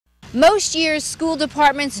Most years, school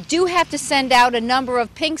departments do have to send out a number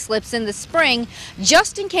of pink slips in the spring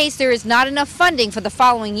just in case there is not enough funding for the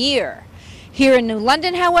following year. Here in New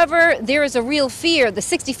London, however, there is a real fear the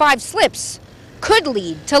 65 slips could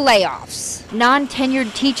lead to layoffs.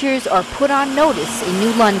 Non-tenured teachers are put on notice in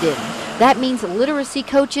New London. That means literacy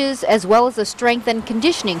coaches as well as a strength and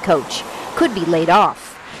conditioning coach could be laid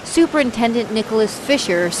off. Superintendent Nicholas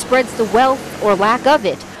Fisher spreads the wealth or lack of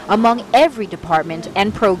it among every department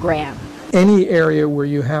and program. Any area where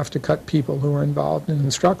you have to cut people who are involved in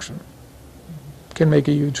instruction can make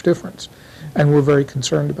a huge difference, and we're very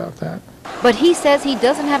concerned about that. But he says he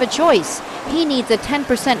doesn't have a choice. He needs a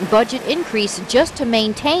 10% budget increase just to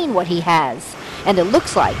maintain what he has, and it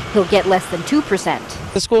looks like he'll get less than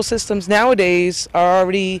 2%. The school systems nowadays are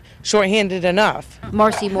already shorthanded enough.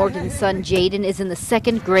 Marcy Morgan's son Jaden is in the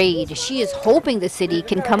 2nd grade. She is hoping the city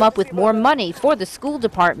can come up with more money for the school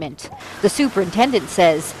department. The superintendent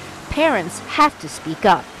says parents have to speak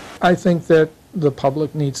up. I think that the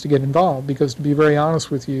public needs to get involved because, to be very honest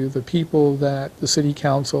with you, the people that the city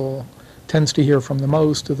council tends to hear from the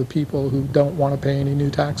most are the people who don't want to pay any new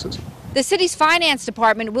taxes. The city's finance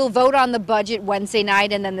department will vote on the budget Wednesday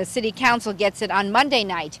night, and then the city council gets it on Monday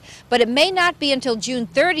night. But it may not be until June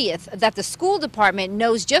 30th that the school department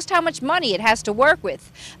knows just how much money it has to work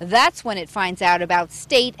with. That's when it finds out about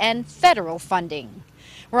state and federal funding.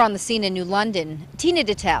 We're on the scene in New London. Tina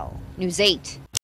Dittel, News 8.